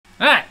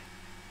Hi,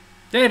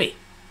 Davy.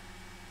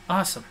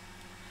 Awesome.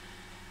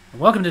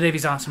 And welcome to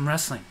Davy's Awesome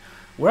Wrestling,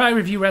 where I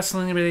review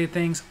wrestling-related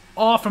things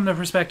all from the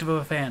perspective of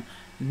a fan,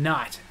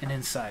 not an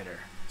insider.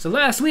 So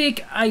last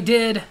week, I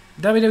did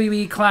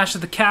WWE Clash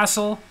at the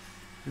Castle.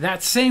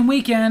 That same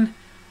weekend,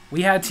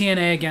 we had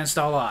TNA Against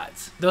All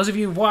Odds. Those of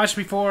you who've watched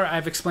before,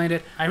 I've explained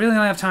it. I really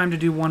only have time to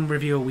do one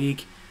review a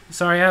week.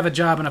 Sorry, I have a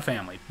job and a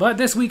family. But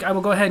this week, I will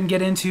go ahead and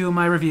get into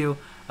my review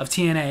of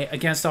TNA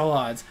Against All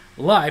Odds,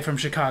 live from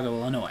Chicago,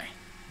 Illinois.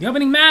 The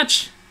opening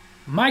match,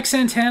 Mike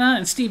Santana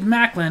and Steve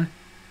Maclin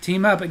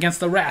team up against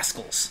the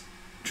Rascals.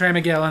 Trey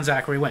Miguel and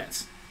Zachary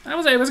Wentz. It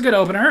was a good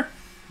opener.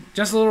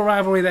 Just a little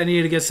rivalry that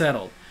needed to get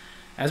settled.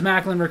 As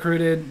Maclin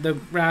recruited the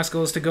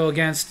Rascals to go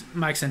against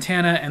Mike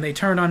Santana, and they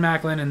turned on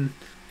Maclin, and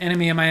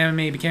enemy of my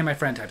enemy became my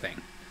friend type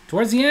thing.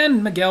 Towards the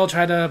end, Miguel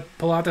tried to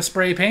pull out the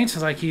spray paint,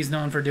 like he's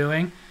known for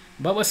doing,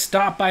 but was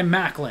stopped by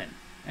Maclin.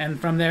 And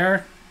from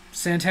there,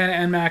 Santana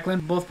and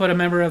Maclin both put a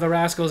member of the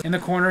Rascals in the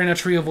corner in a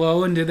Tree of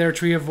Woe and did their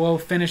Tree of Woe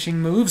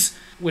finishing moves,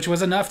 which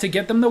was enough to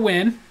get them the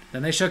win.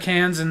 Then they shook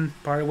hands and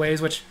parted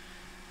ways, which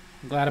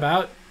I'm glad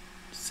about.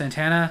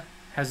 Santana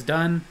has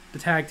done the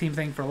tag team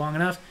thing for long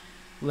enough.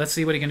 Let's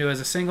see what he can do as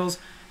a singles.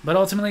 But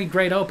ultimately,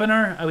 great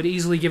opener. I would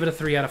easily give it a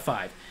 3 out of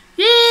 5.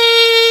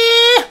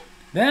 Yeah!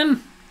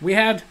 Then we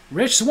had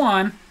Rich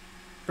Swann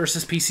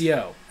versus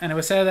PCO. And it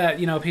was said that,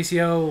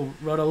 PCO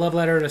wrote a love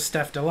letter to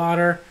Steph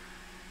DeLauder,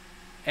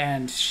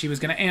 and she was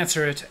going to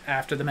answer it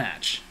after the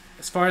match.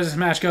 As far as this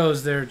match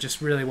goes, there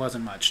just really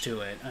wasn't much to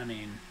it. I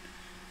mean,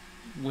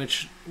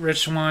 which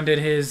Rich Swann did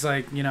his,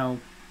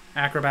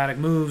 acrobatic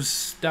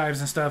moves, dives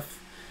and stuff.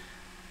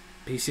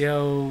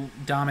 PCO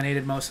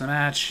dominated most of the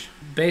match.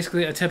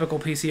 Basically a typical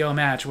PCO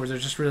match where there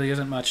just really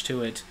isn't much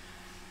to it.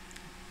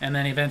 And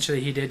then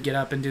eventually he did get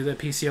up and do the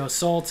PCO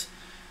assault,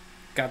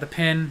 got the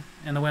pin,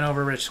 and the win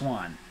over Rich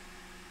Swann.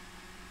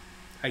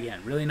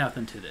 Again, really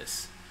nothing to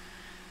this.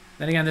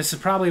 Then again, this is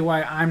probably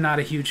why I'm not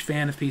a huge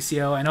fan of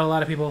PCO. I know a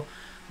lot of people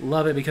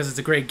love it because it's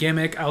a great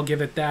gimmick. I'll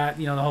give it that,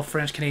 the whole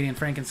French-Canadian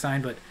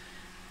Frankenstein, but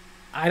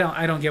I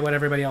don't get what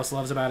everybody else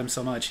loves about him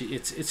so much.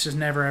 It's just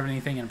never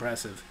anything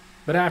impressive.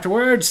 But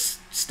afterwards,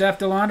 Steph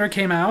DeLauder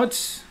came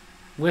out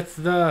with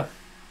the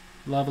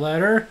love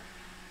letter.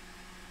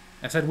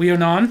 I said, "We are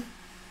non."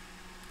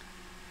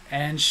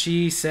 And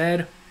she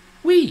said,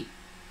 "We."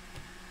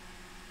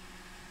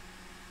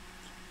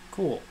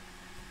 Cool.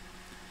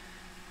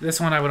 This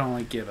one I would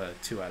only give a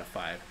 2 out of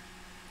 5.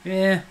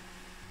 Yeah. And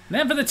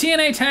then for the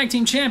TNA Tag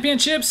Team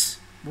Championships,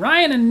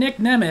 Ryan and Nick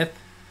Nemeth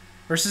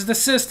versus the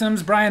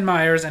Systems, Brian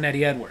Myers and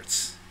Eddie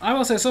Edwards. I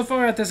will say, so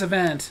far at this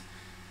event,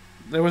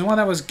 there was one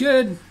that was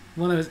good,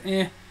 one that was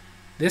eh.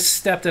 This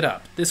stepped it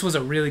up. This was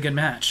a really good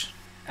match.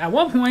 At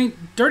one point,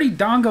 Dirty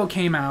Dongo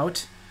came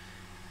out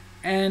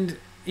and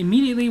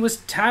immediately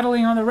was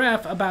tattling on the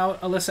ref about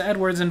Alyssa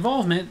Edwards'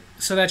 involvement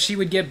so that she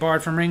would get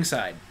barred from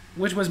ringside,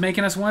 which was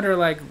making us wonder,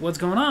 what's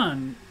going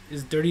on?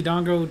 Is Dirty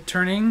Dongo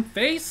turning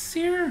face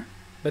here?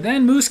 But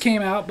then Moose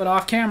came out, but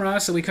off camera,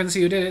 so we couldn't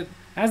see who did it.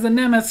 As the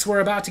Nemeths were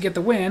about to get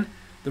the win,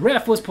 the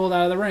ref was pulled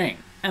out of the ring.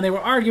 And they were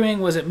arguing,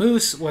 was it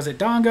Moose, was it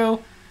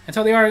Dongo?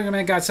 Until the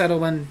argument got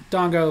settled when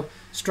Dongo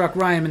struck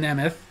Ryan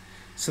Nemeth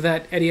so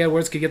that Eddie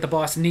Edwards could get the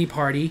Boston Knee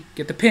Party,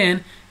 get the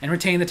pin, and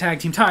retain the tag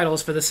team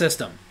titles for the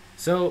System.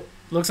 So,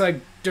 looks like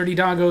Dirty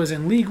Dongo is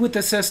in league with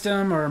the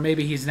System, or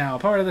maybe he's now a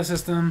part of the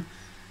System.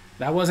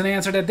 That wasn't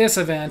answered at this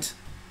event.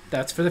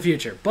 That's for the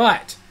future.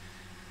 But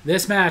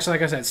this match,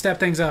 like I said, stepped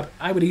things up.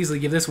 I would easily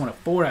give this one a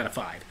 4 out of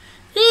 5.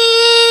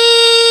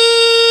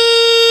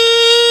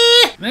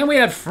 Then we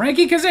had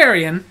Frankie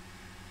Kazarian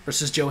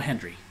versus Joe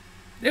Hendry.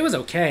 It was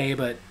okay,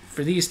 but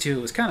for these two,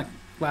 it was kind of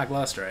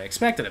lackluster. I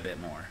expected a bit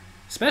more.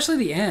 Especially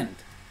the end.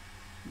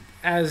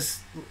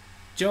 As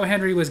Joe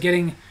Hendry was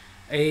getting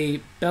a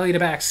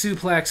belly-to-back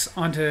suplex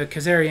onto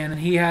Kazarian,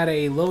 and he had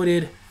a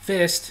loaded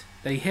fist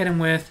that he hit him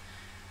with,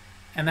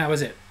 and that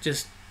was it.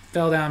 Just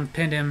fell down,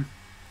 pinned him,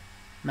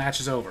 match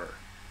is over.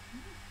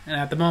 And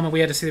at the moment,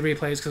 we had to see the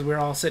replays because we were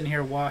all sitting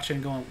here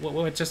watching going,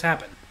 what just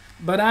happened?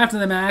 But after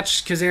the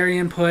match,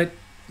 Kazarian put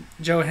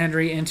Joe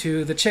Hendry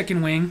into the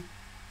chicken wing,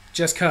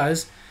 just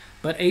cuz.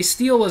 But Ace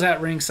Steel was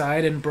at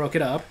ringside and broke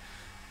it up,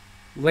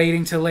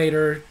 leading to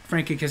later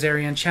Frankie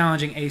Kazarian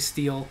challenging Ace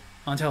Steel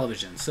on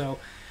television. So,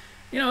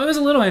 it was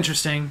a little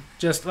interesting.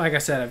 Just like I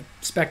said, I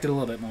expected a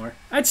little bit more.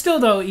 I'd still,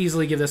 though,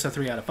 easily give this a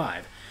 3 out of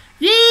 5.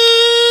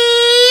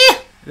 Yeah!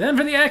 Then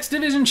for the X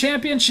Division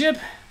Championship,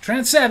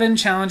 Trent Seven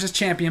challenges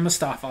champion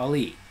Mustafa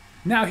Ali.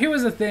 Now, here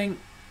was the thing.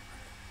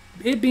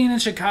 It being in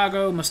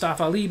Chicago,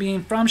 Mustafa Ali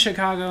being from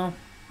Chicago,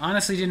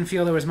 honestly didn't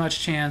feel there was much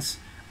chance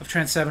of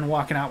Trent Seven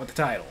walking out with the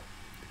title.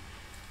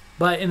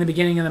 But in the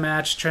beginning of the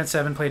match, Trent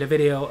Seven played a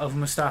video of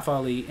Mustafa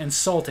Ali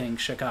insulting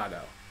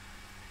Chicago.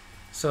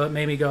 So it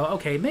made me go,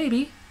 okay,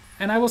 maybe.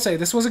 And I will say,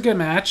 this was a good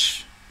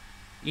match.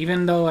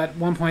 Even though at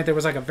one point there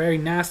was a very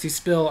nasty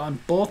spill on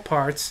both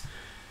parts,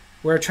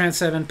 where Trent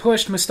Seven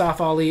pushed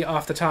Mustafa Ali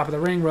off the top of the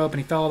ring rope and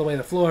he fell all the way to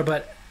the floor,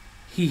 but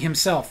he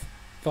himself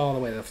fell all the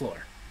way to the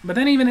floor. But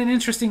then even an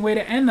interesting way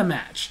to end the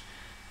match.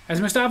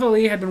 As Mustafa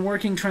Ali had been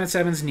working Trent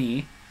Seven's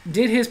knee,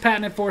 did his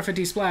patented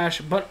 450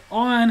 splash, but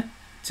on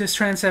to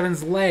Trent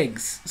Seven's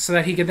legs, so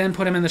that he could then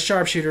put him in the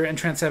sharpshooter, and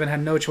Trent Seven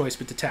had no choice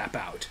but to tap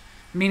out.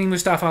 Meaning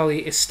Mustafa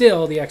Ali is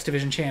still the X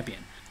Division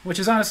champion, which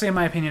is honestly, in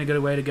my opinion, a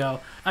good way to go.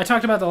 I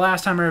talked about the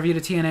last time I reviewed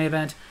a TNA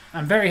event.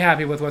 I'm very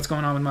happy with what's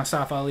going on with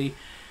Mustafa Ali.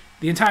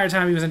 The entire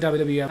time he was in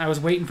WWE, I was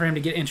waiting for him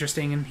to get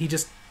interesting, and he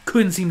just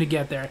couldn't seem to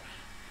get there.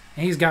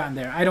 And he's gotten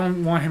there. I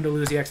don't want him to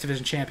lose the X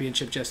Division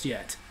Championship just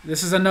yet.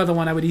 This is another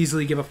one I would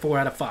easily give a 4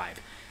 out of 5.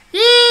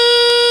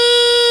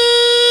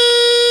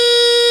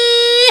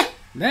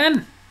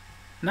 Then,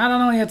 not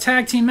only a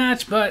tag team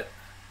match, but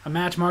a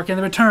match marking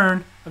the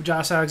return of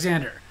Josh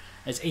Alexander,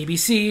 as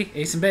ABC,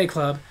 Ace and Bay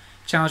Club,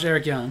 challenged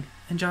Eric Young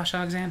and Josh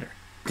Alexander.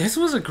 This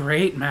was a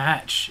great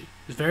match.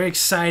 It was very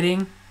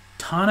exciting,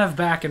 ton of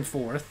back and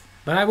forth.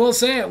 But I will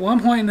say, at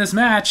one point in this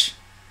match,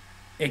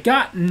 it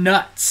got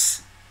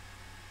nuts.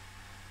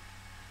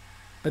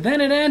 But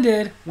then it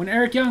ended when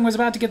Eric Young was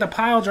about to get the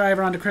pile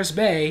driver onto Chris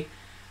Bay,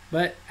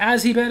 but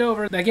as he bent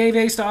over, that gave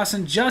Ace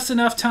Dawson just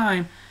enough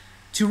time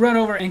to run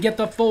over and get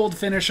the fold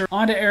finisher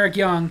onto Eric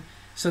Young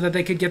so that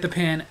they could get the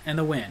pin and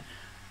the win.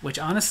 Which,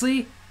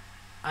 honestly,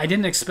 I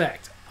didn't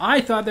expect.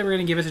 I thought they were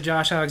going to give it to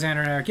Josh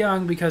Alexander and Eric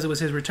Young because it was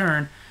his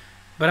return,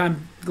 but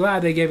I'm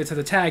glad they gave it to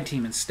the tag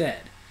team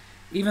instead.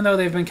 Even though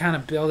they've been kind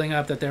of building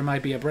up that there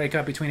might be a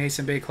breakup between Ace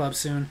and Bay Club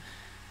soon,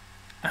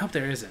 I hope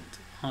there isn't,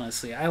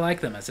 honestly. I like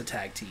them as a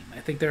tag team. I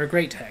think they're a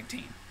great tag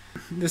team.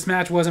 This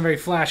match wasn't very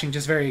flashing,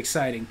 just very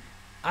exciting.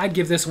 I'd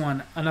give this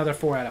one another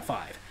 4 out of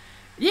 5.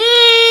 Yeah!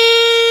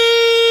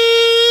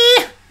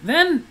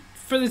 Then,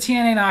 for the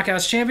TNA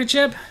Knockouts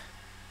Championship,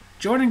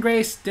 Jordynne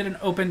Grace did an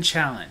open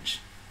challenge,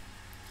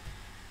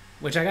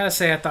 which I gotta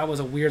say I thought was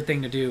a weird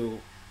thing to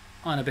do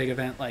on a big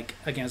event like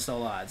Against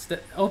All Odds. The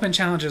open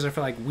challenges are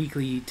for like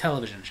weekly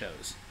television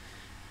shows.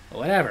 But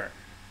whatever.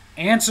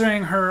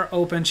 Answering her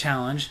open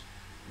challenge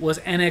was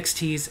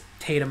NXT's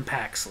Tatum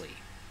Paxley.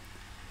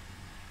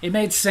 It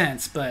made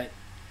sense, but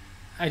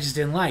I just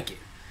didn't like it.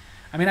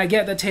 I mean, I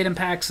get that Tatum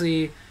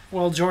Paxley,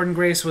 while Jordynne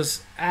Grace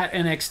was at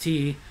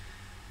NXT,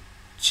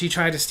 she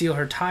tried to steal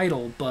her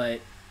title, but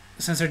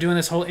since they're doing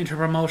this whole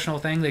interpromotional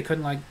thing, they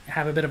couldn't like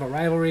have a bit of a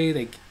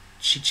rivalry.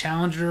 She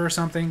challenged her or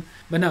something.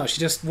 But no, she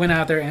just went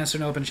out there,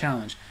 answered an open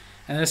challenge.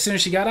 And then as soon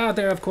as she got out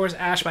there, of course,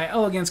 Ash by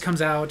Elegance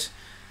comes out,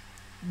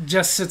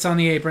 just sits on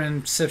the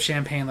apron, sips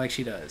champagne like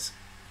she does.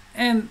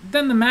 And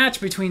then the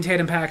match between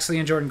Tatum Paxley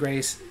and Jordynne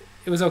Grace,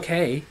 it was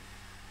okay.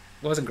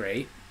 It wasn't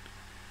great.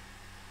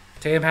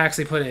 Tatum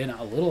Paxley put in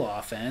a little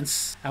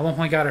offense. At one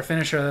point got her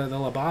finisher, the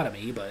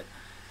lobotomy, but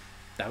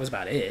that was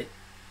about it.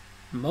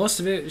 Most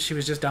of it, she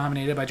was just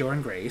dominated by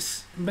Jordynne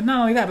Grace. But not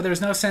only that, but there was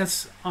no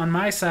sense on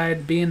my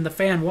side, being the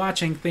fan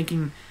watching,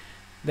 thinking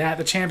that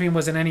the champion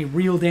was in any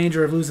real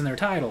danger of losing their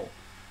title.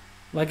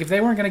 Like, if they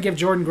weren't going to give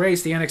Jordynne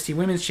Grace the NXT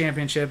Women's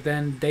Championship,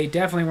 then they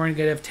definitely weren't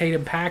going to give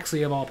Tatum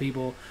Paxley, of all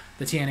people,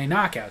 the TNA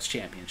Knockouts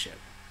Championship.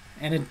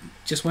 And it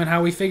just went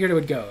how we figured it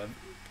would go.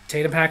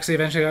 Tatum Paxley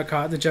eventually got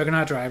caught in the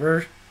Juggernaut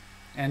Driver,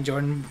 and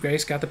Jordynne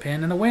Grace got the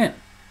pin and the win.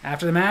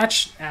 After the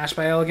match, Ash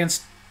by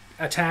Elegance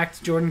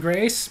attacked Jordynne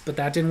Grace, but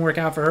that didn't work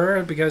out for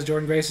her because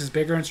Jordynne Grace is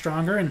bigger and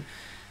stronger and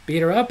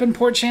beat her up and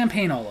poured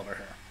champagne all over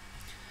her.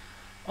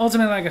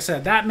 Ultimately, like I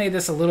said, that made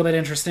this a little bit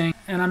interesting,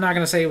 and I'm not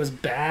going to say it was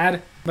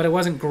bad, but it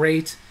wasn't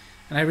great,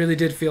 and I really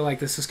did feel like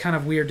this was kind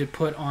of weird to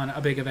put on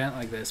a big event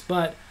like this,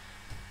 but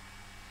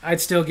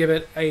I'd still give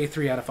it a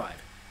 3 out of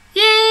 5.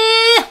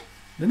 Yeah!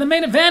 Then the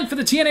main event for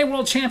the TNA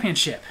World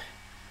Championship.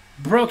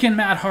 Broken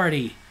Matt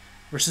Hardy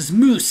versus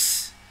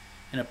Moose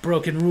in a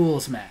Broken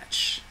Rules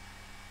match,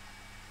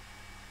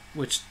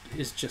 which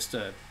is just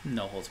a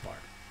no-holds-barred.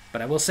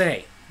 But I will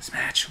say, this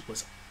match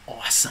was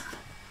awesome.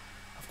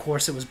 Of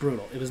course it was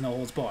brutal. It was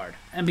no-holds-barred.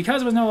 And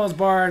because it was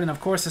no-holds-barred, and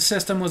of course the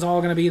system was all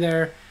going to be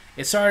there,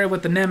 it started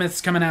with the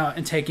Nemeths coming out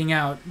and taking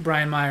out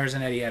Brian Myers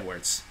and Eddie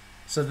Edwards,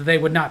 so that they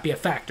would not be a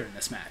factor in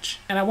this match.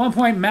 And at one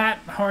point, Matt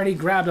Hardy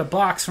grabbed a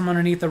box from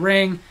underneath the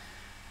ring,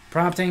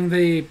 prompting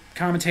the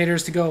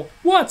commentators to go,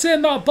 "What's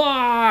in the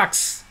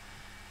box?"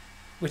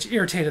 Which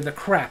irritated the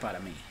crap out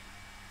of me,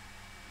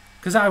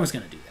 because I was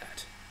going to do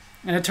that.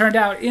 And it turned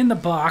out in the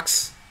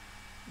box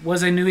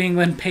was a New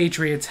England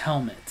Patriots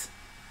helmet.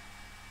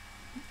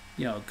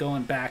 You know,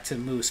 going back to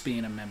Moose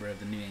being a member of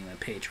the New England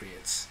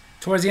Patriots.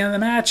 Towards the end of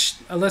the match,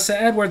 Alyssa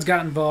Edwards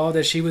got involved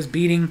as she was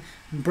beating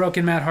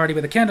Broken Matt Hardy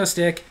with a kendo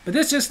stick, but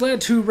this just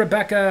led to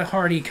Rebecca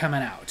Hardy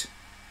coming out.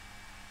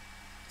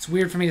 It's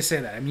weird for me to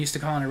say that. I'm used to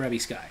calling her Rebby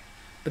Sky.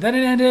 But then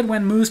it ended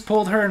when Moose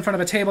pulled her in front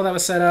of a table that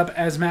was set up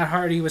as Matt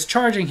Hardy was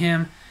charging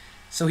him,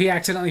 so he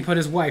accidentally put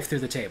his wife through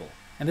the table.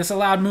 And this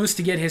allowed Moose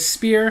to get his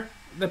spear,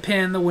 the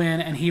pin, the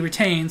win, and he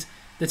retains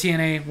the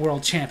TNA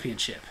World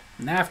Championship.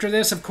 And after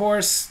this, of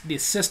course, the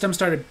system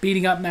started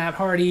beating up Matt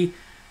Hardy.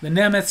 The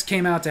Nemeths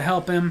came out to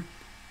help him.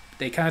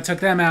 They kind of took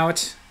them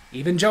out.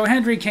 Even Joe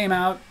Hendry came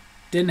out.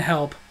 Didn't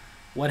help.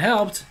 What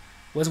helped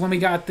was when we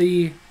got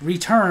the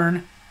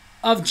return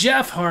of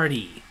Jeff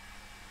Hardy,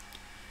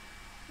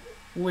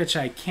 which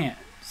I can't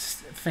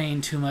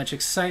feign too much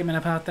excitement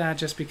about that,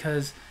 just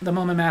because the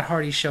moment Matt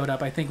Hardy showed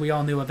up, I think we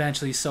all knew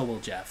eventually so will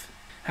Jeff.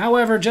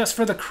 However, just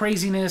for the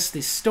craziness,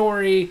 the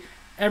story,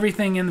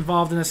 everything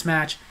involved in this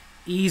match,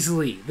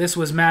 easily, this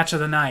was match of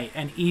the night,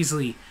 and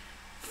easily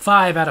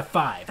 5 out of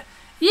 5.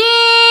 Yeah!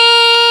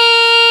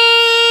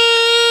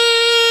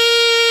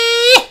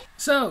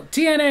 So,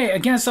 TNA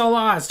Against All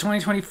Odds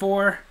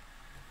 2024.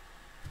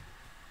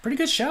 Pretty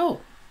good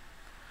show.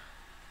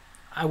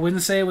 I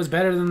wouldn't say it was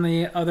better than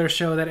the other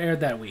show that aired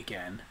that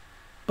weekend,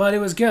 but it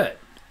was good.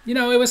 You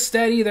know, it was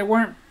steady. There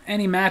weren't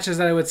any matches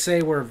that I would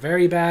say were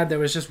very bad. There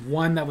was just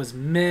one that was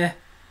meh,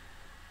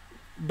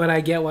 but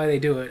I get why they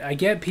do it. I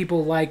get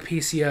people like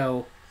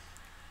PCO.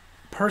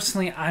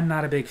 Personally, I'm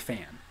not a big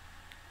fan.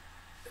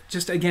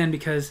 Just, again,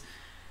 because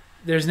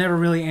there's never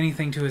really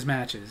anything to his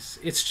matches.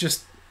 It's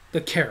just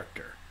the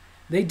character.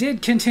 They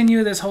did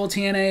continue this whole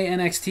TNA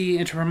NXT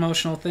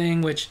interpromotional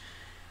thing, which,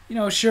 you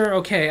know, sure,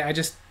 okay, I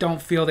just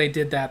don't feel they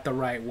did that the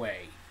right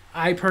way.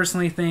 I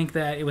personally think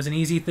that it was an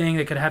easy thing.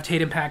 They could have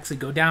Tatum Paxley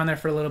go down there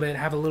for a little bit,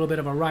 have a little bit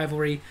of a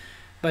rivalry,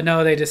 but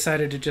no, they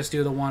decided to just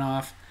do the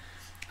one-off.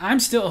 I'm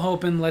still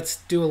hoping let's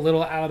do a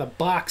little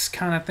out-of-the-box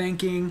kind of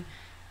thinking,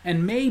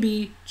 and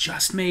maybe,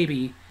 just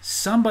maybe,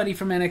 somebody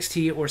from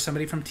NXT or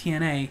somebody from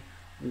TNA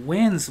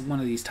wins one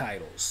of these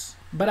titles.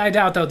 But I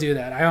doubt they'll do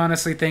that. I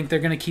honestly think they're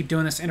going to keep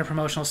doing this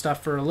interpromotional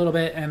stuff for a little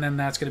bit, and then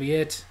that's going to be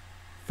it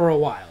for a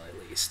while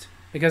at least.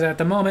 Because at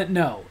the moment,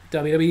 no,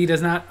 WWE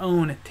does not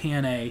own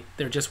TNA.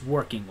 They're just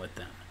working with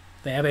them.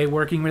 They have a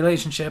working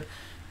relationship,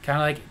 kind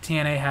of like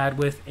TNA had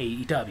with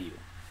AEW.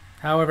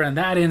 However, in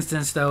that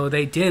instance, though,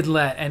 they did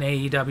let an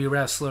AEW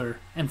wrestler,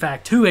 in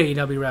fact, 2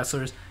 AEW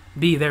wrestlers,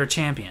 be their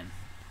champion.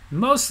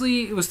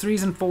 Mostly, it was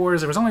 3s and 4s.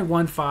 There was only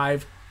 1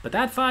 5, but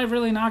that 5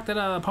 really knocked it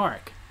out of the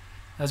park.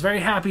 I was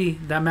very happy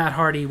that Matt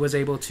Hardy was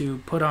able to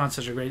put on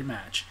such a great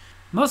match.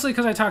 Mostly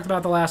because I talked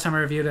about the last time I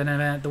reviewed an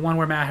event, the one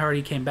where Matt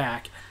Hardy came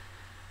back.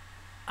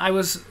 I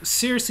was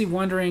seriously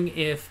wondering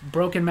if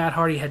Broken Matt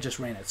Hardy had just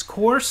ran its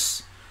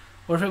course,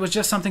 or if it was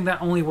just something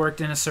that only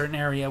worked in a certain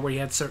area where he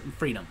had certain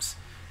freedoms.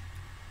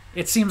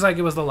 It seems like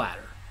it was the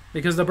latter,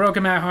 because the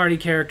Broken Matt Hardy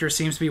character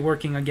seems to be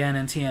working again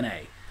in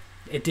TNA.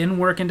 It didn't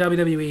work in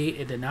WWE,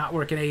 it did not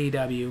work in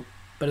AEW,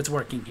 but it's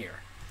working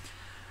here.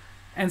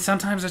 And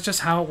sometimes it's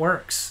just how it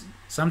works.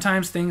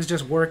 Sometimes things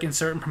just work in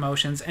certain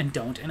promotions and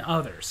don't in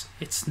others.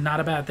 It's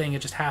not a bad thing,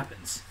 it just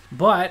happens.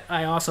 But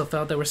I also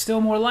felt there was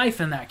still more life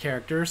in that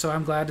character, so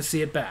I'm glad to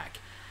see it back.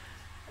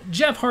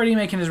 Jeff Hardy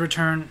making his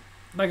return,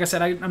 like I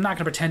said, I'm not going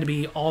to pretend to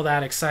be all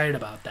that excited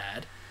about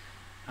that.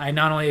 I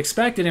not only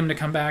expected him to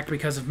come back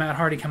because of Matt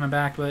Hardy coming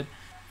back, but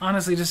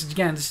honestly,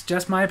 it's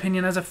just my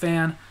opinion as a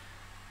fan,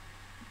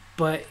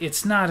 but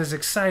it's not as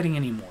exciting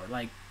anymore.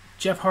 Like,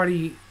 Jeff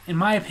Hardy, in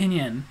my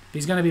opinion, if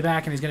he's going to be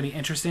back and he's going to be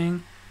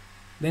interesting,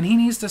 then he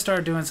needs to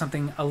start doing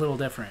something a little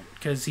different,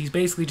 because he's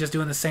basically just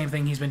doing the same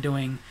thing he's been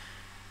doing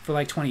for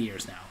like 20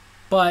 years now.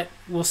 But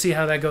we'll see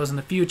how that goes in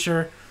the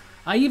future.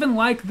 I even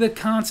like the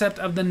concept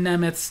of the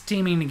Nemeths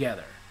teaming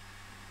together.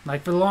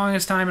 Like, for the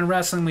longest time in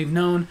wrestling, we've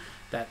known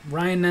that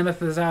Ryan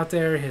Nemeth is out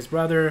there. His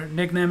brother,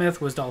 Nick Nemeth,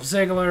 was Dolph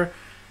Ziggler.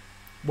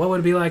 What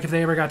would it be like if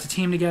they ever got to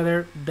team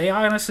together? They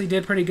honestly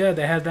did pretty good.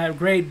 They had that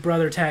great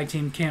brother tag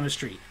team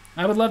chemistry.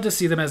 I would love to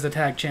see them as the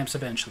tag champs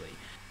eventually.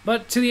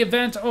 But to the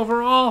event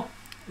overall,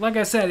 like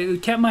I said,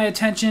 it kept my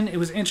attention. It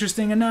was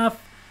interesting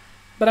enough,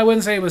 but I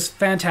wouldn't say it was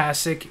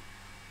fantastic.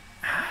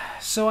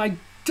 So I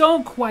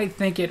don't quite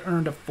think it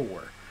earned a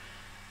 4.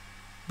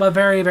 But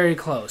very, very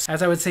close.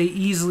 As I would say,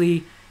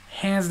 easily,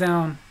 hands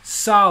down,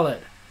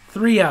 solid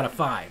 3 out of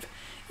 5.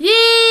 Yee!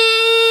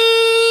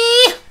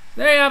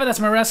 There you have it. That's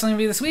my wrestling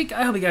review this week.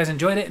 I hope you guys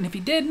enjoyed it. And if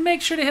you did,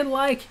 make sure to hit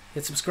like,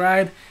 hit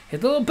subscribe,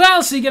 hit the little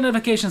bell so you get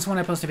notifications when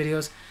I post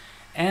videos,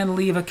 and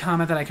leave a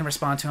comment that I can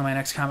respond to in my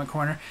next comment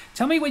corner.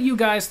 Tell me what you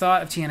guys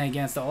thought of TNA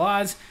Against All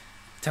Odds.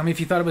 Tell me if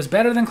you thought it was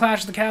better than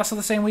Clash of the Castle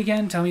the same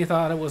weekend. Tell me you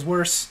thought it was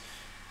worse.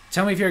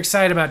 Tell me if you're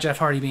excited about Jeff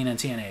Hardy being in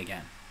TNA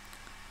again.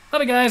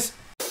 Love you guys.